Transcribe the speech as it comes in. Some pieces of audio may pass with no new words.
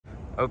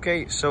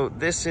Okay, so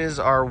this is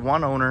our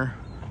one owner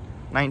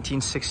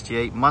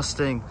 1968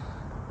 Mustang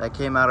that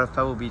came out of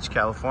Pebble Beach,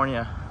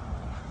 California.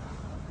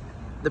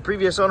 The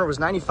previous owner was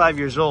 95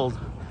 years old,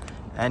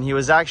 and he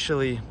was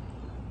actually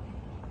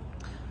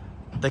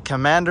the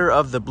commander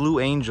of the Blue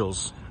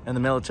Angels in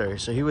the military.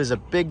 So he was a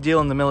big deal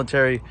in the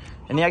military,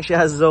 and he actually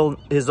has his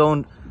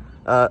old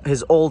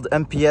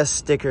MPS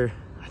sticker.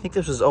 I think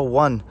this was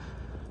 01.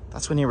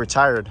 That's when he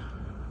retired.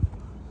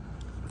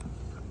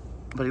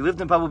 But he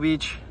lived in Pebble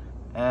Beach,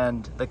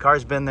 and the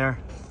car's been there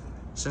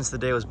since the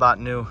day it was bought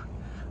new.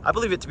 I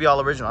believe it to be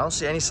all original. I don't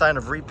see any sign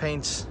of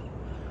repaints.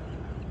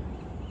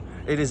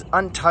 It is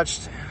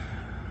untouched,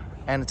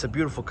 and it's a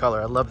beautiful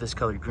color. I love this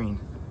color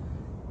green.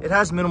 It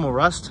has minimal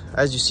rust.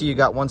 As you see, you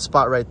got one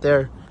spot right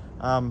there.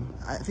 I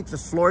think the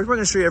floor, we're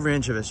gonna show you every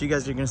inch of it, so you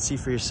guys are gonna see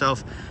for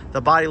yourself.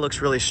 The body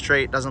looks really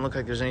straight. Doesn't look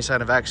like there's any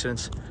sign of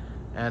accidents,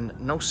 and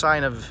no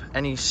sign of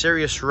any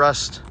serious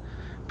rust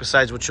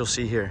besides what you'll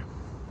see here.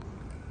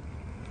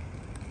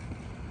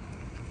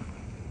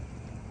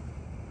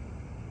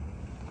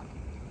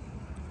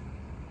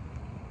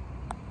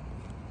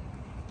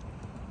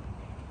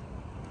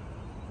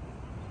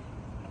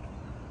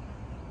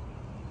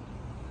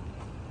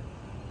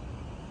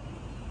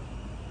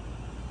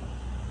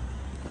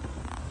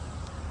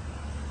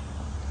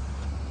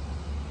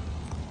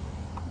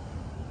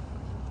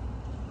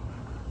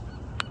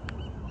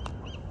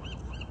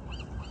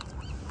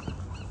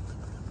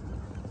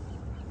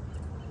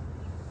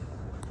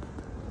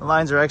 The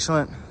lines are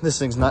excellent. This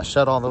thing's not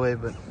shut all the way,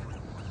 but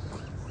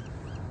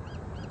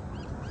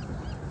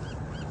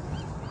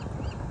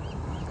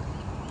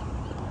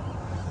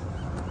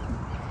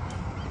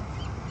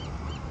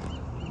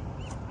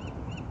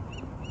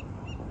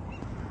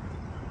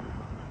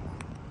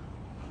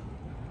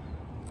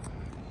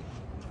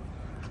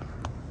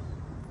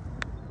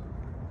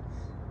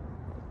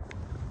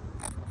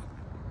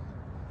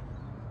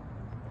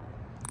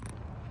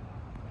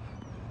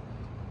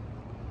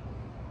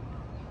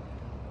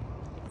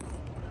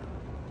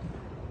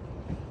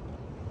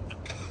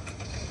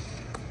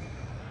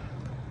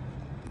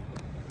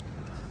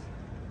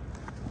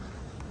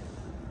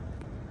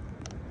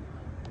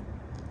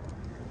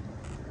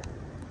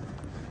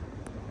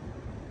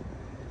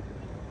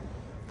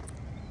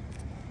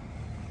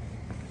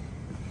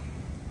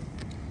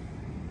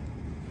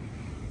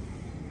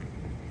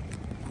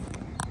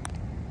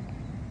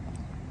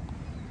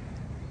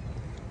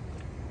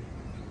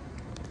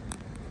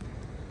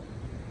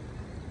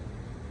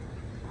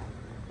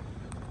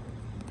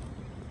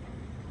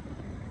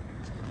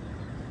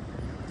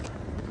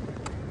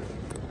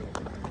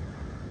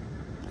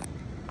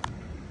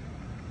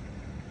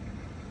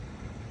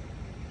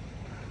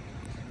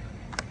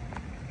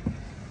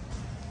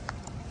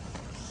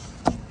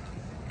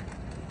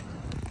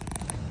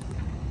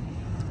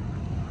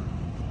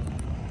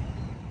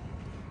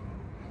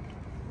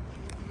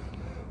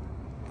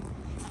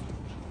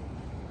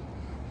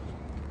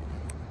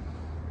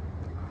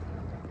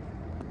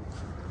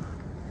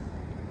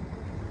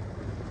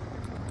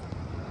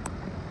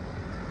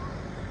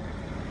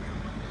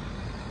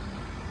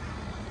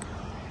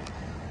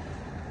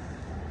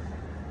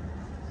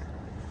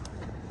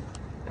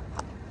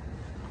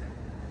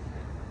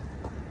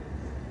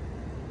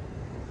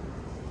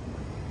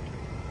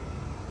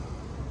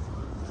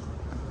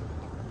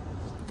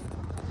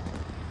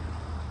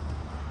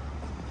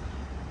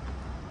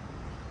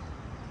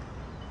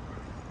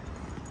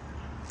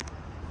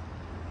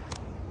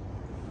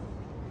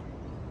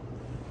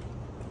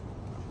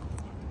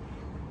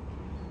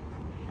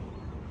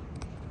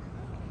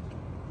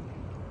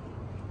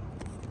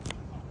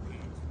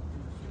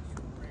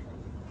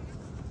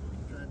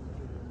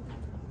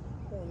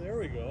there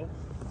we go.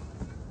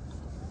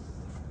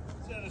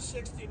 Is that a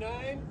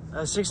 69?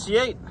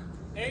 68.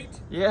 8?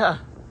 Yeah.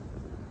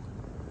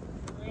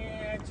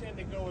 Yeah, I tend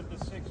to go with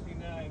the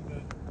 69,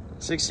 but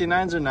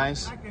 69s are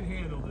nice. I can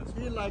handle this.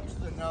 He likes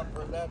the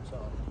number, that's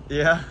all.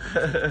 Yeah.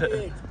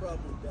 68's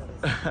probably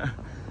better.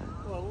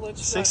 Well,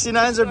 let's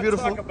 69s are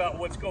beautiful. Talk about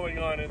what's going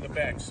on in the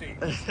back seat.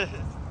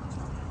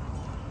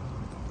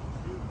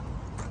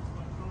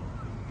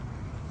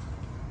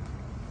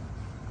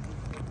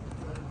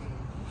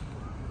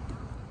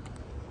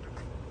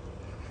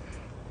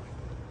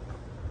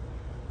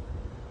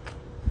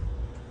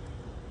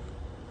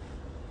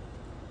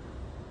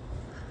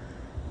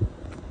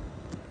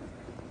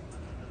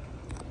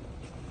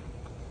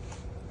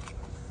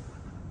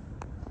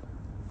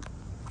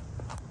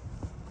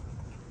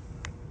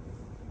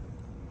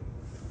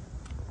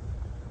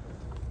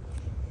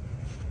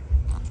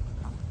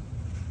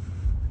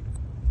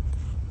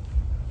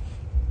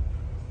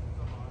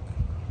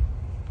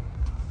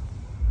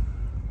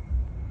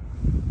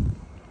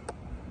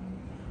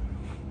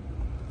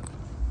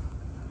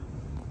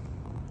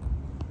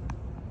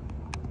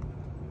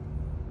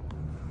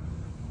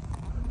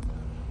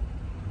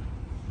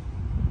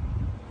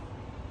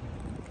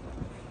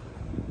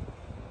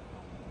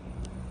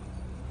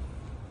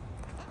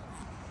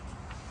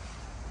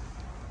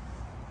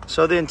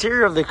 So the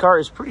interior of the car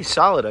is pretty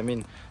solid. I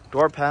mean,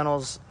 Door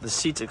panels, the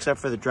seats except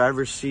for the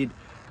driver's seat,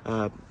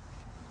 the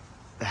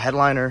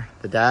headliner,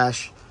 the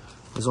dash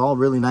is all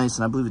really nice,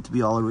 and I believe it to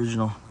be all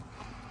original.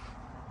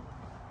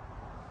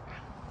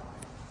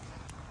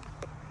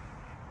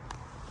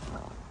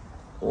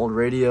 Old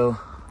radio.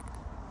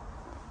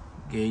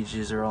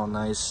 Gauges are all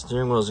nice.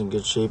 Steering wheel's in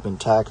good shape,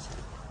 intact.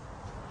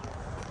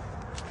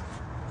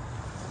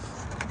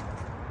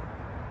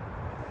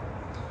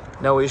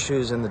 No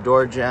issues in the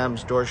door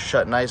jambs. Doors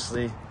shut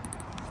nicely.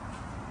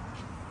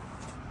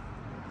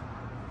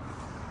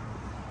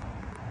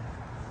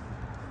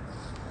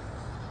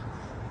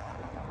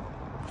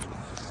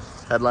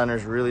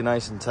 Headliner's really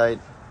nice and tight.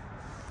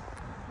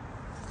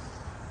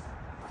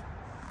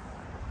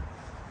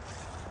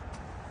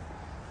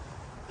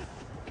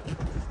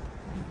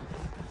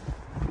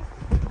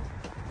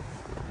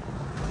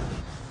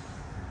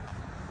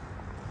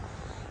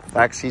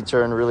 Back seats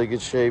are in really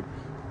good shape.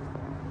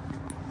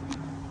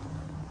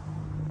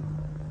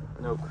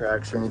 No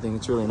cracks or anything.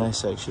 It's really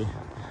nice, actually.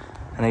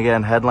 And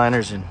again,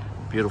 headliner's in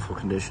beautiful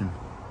condition.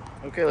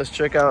 Okay, let's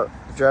check out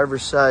the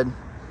driver's side.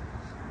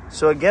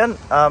 So again,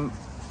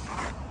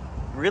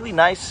 really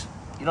nice.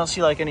 You don't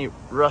see like any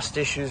rust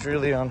issues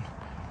really on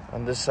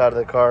this side of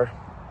the car.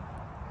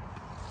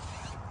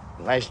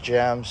 Nice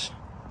jams.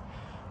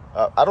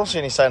 I don't see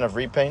any sign of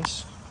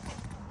repaints.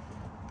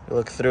 You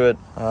look through it.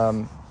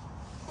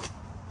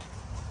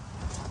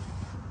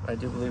 I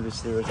do believe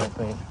it's the original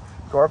paint.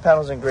 Door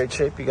panel's in great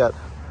shape. You got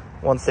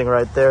one thing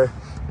right there.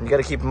 And you got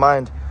to keep in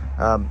mind,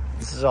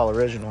 this is all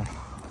original.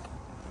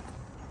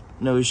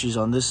 No issues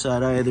on this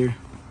side either.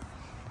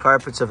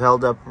 Carpets have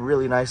held up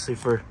really nicely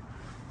for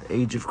the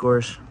age, of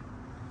course.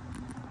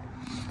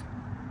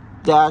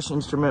 Dash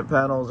instrument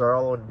panels are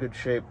all in good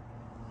shape.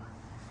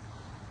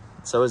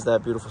 So is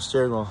that beautiful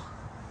steering wheel.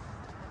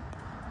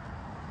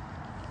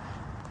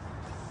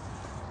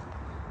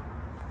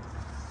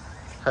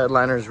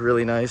 Headliner is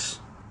really nice.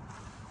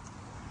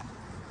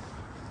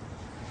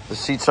 The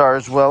seats are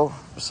as well,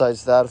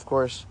 besides that, of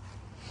course.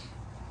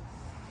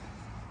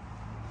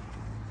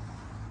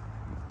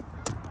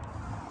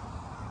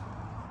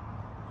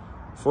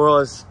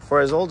 For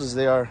as old as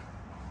they are,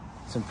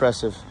 it's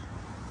impressive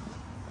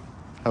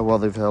how well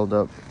they've held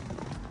up.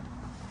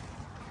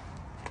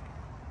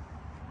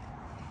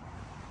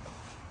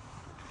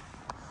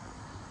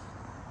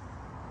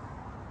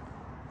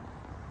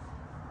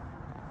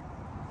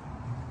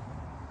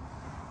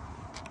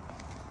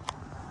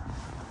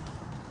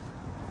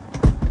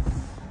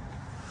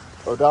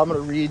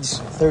 Odometer reads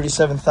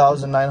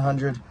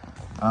 37,900.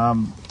 I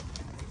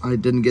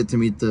didn't get to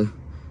meet the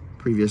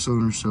previous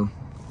owner, so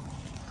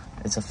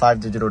it's a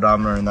 5-digit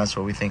odometer, and that's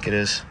what we think it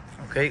is.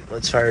 Okay,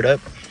 let's fire it up.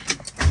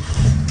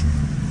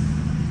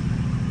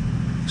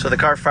 So the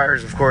car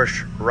fires, of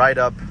course, right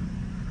up.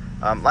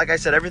 Like I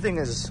said, everything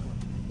is,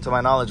 to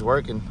my knowledge,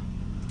 working.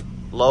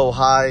 Low,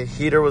 high,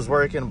 heater was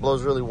working,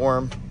 blows really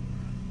warm.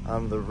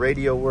 The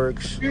radio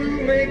works.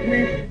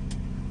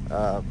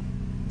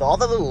 All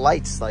the little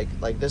lights,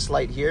 like this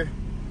light here,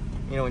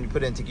 you know, when you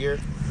put it into gear.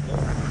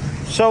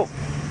 So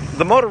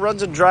the motor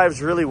runs and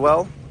drives really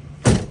well.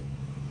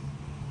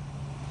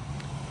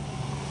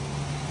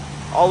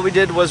 All we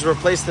did was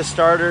replace the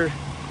starter,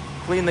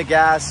 clean the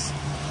gas. I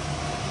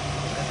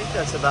think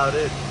that's about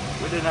it.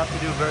 We didn't have to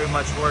do very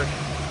much work,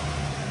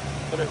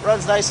 but it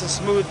runs nice and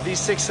smooth. These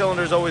 6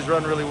 cylinders always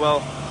run really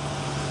well.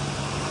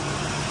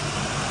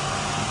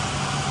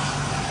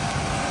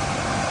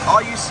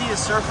 All you see is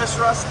surface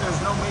rust.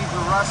 There's no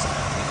major rust,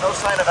 no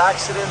sign of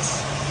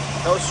accidents,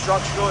 no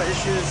structural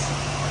issues.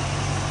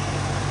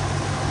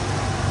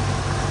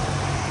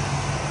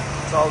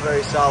 It's all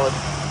very solid.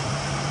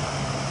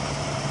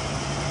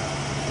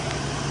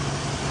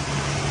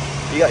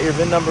 You got your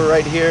VIN number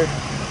right here.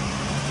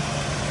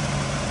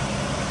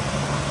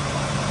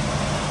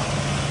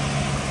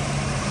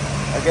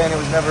 Again, it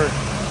was never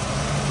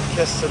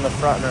kissed in the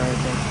front or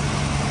anything.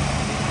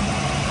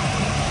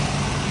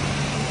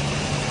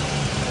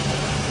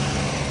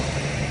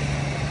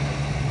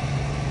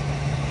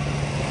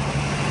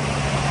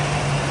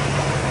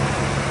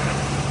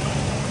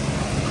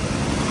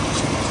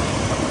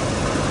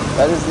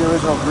 That is the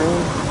original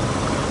green.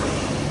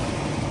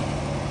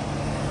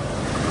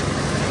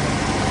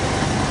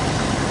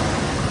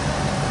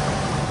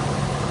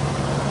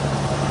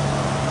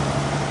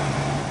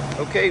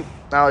 Okay,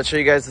 now let's show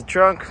you guys the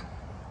trunk.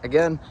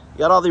 Again, you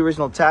got all the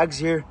original tags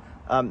here.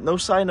 No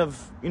sign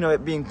of, you know,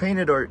 it being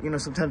painted, or, you know,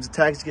 sometimes the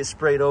tags get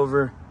sprayed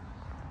over.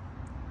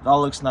 It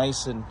all looks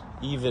nice and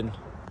even.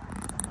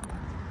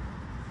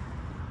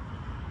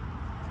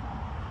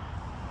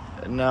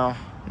 No,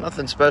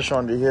 nothing special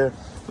under here.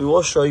 We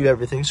will show you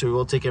everything, so we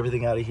will take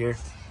everything out of here.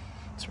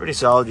 It's pretty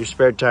solid. Your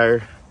spare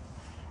tire,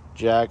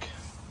 jack,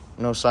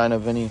 no sign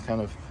of any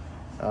kind of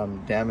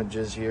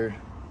damages here.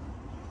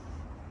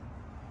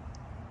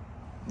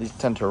 These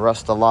tend to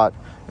rust a lot,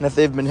 and if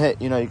they've been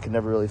hit, you know, you can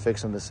never really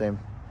fix them the same.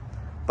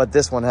 But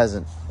this one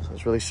hasn't, so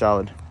it's really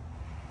solid.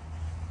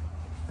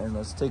 And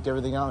let's take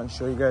everything out and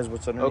show you guys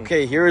what's underneath.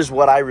 Okay, here is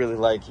what I really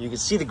like. You can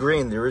see the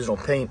green, the original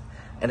paint,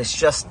 and it's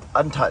just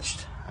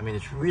untouched. I mean,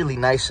 it's really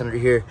nice under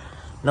here.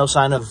 No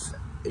sign of,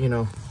 you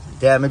know,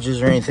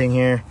 damages or anything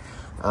here.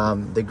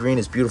 The green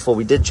is beautiful.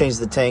 We did change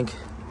the tank.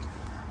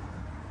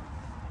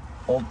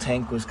 Old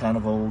tank was kind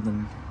of old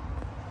and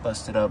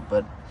busted up,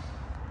 but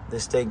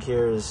this tank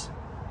here has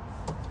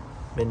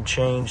been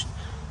changed.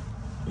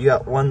 You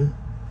got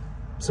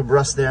some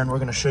rust there, and we're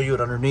gonna show you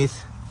it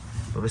underneath.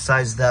 But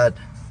besides that,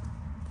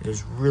 it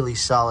is really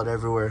solid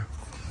everywhere.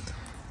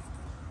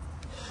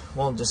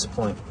 Won't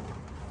disappoint.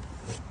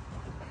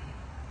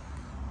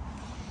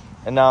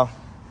 And now,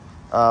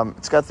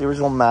 it's got the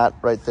original mat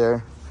right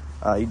there.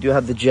 You do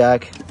have the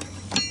jack.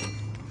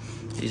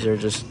 These are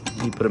just,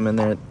 you put them in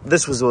there.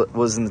 This was what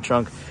was in the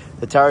trunk.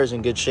 The tire is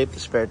in good shape, the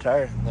spare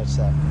tire. That's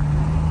that.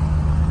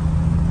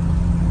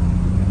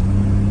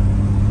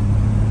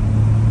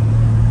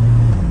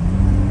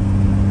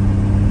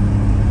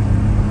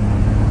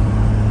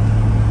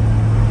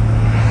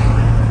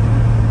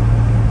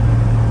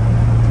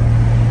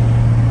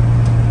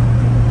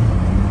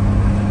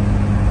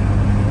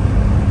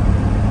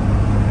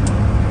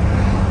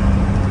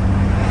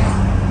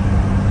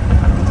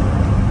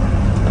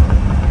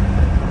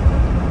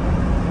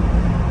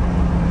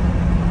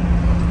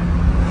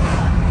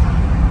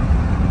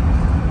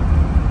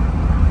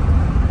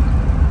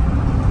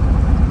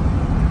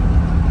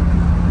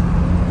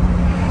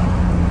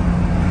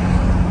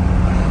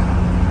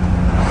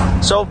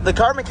 So the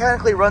car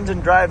mechanically runs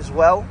and drives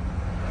well.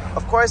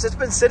 Of course, it's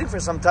been sitting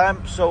for some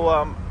time,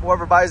 so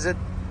whoever buys it,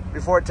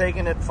 before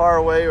taking it far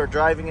away or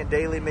driving it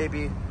daily,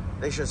 maybe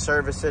they should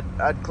service it.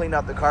 I'd clean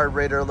out the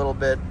carburetor a little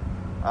bit,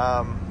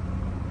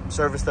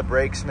 service the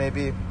brakes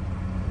maybe.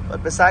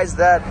 But besides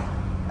that,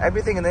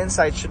 everything in the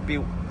inside should be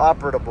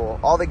operable.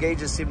 All the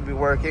gauges seem to be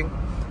working.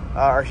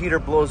 Our heater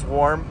blows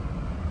warm.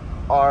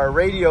 Our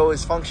radio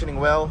is functioning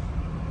well.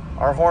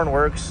 Our horn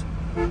works.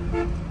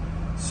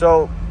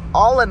 So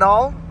all in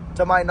all,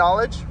 to my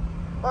knowledge,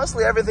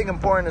 mostly everything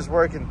important is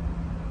working.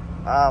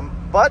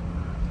 But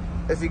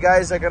if you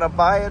guys are gonna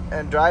buy it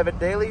and drive it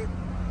daily,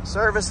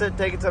 service it,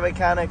 take it to a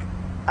mechanic,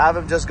 have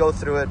them just go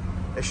through it.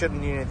 It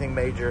shouldn't need anything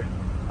major.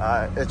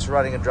 It's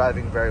running and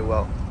driving very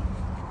well.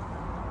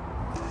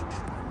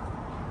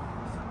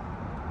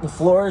 The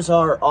floors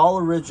are all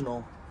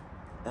original,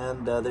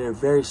 and they're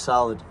very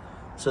solid.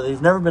 So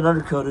they've never been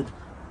undercoated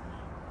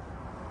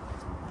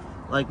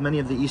like many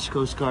of the East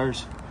Coast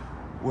cars,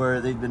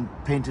 where they've been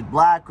painted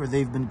black or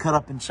they've been cut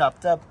up and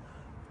chopped up.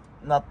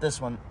 Not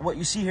this one. What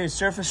you see here is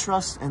surface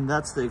rust, and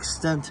that's the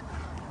extent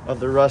of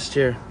the rust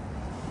here.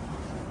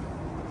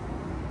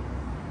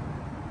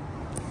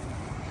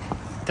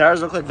 Tires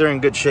look like they're in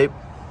good shape.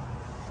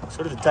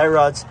 So do the tie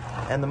rods,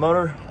 and the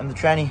motor and the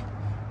tranny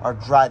are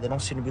dry. They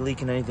don't seem to be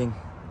leaking anything.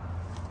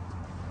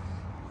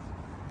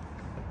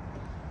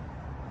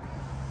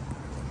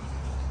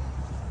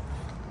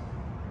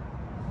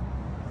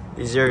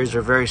 These areas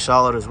are very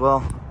solid as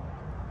well.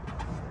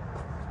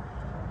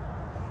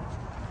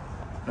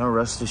 No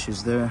rust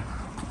issues there.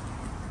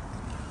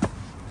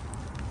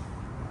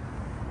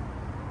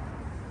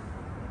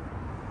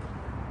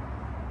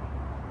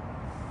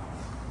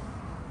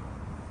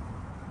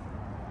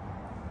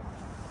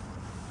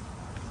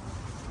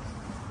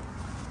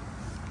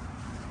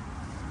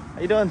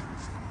 How you doing?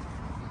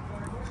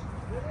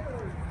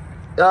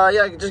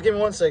 Yeah, just give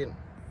me 1 second.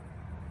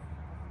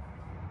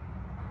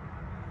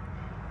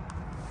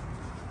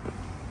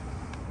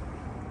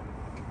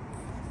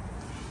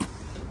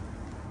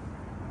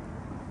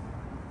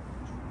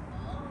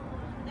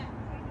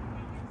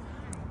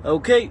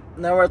 Okay,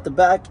 now we're at the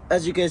back.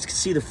 As you guys can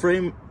see, the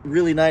frame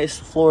really nice.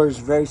 The floor is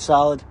very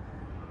solid.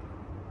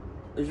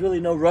 There's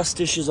really no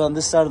rust issues on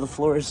this side of the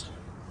floors.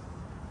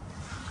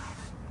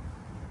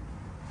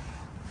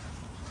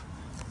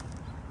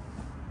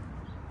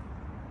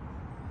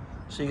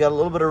 So you got a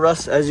little bit of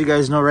rust, as you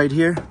guys know, right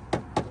here,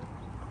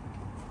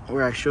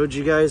 where I showed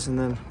you guys, and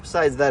then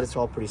besides that, it's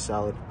all pretty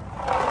solid.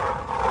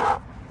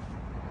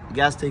 The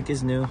gas tank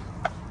is new.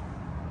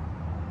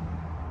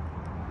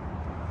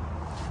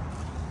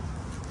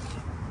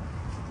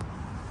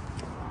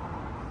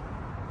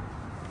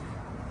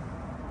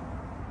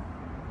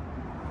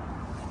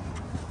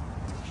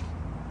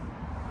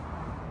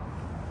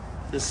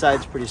 This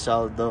side's pretty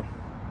solid though.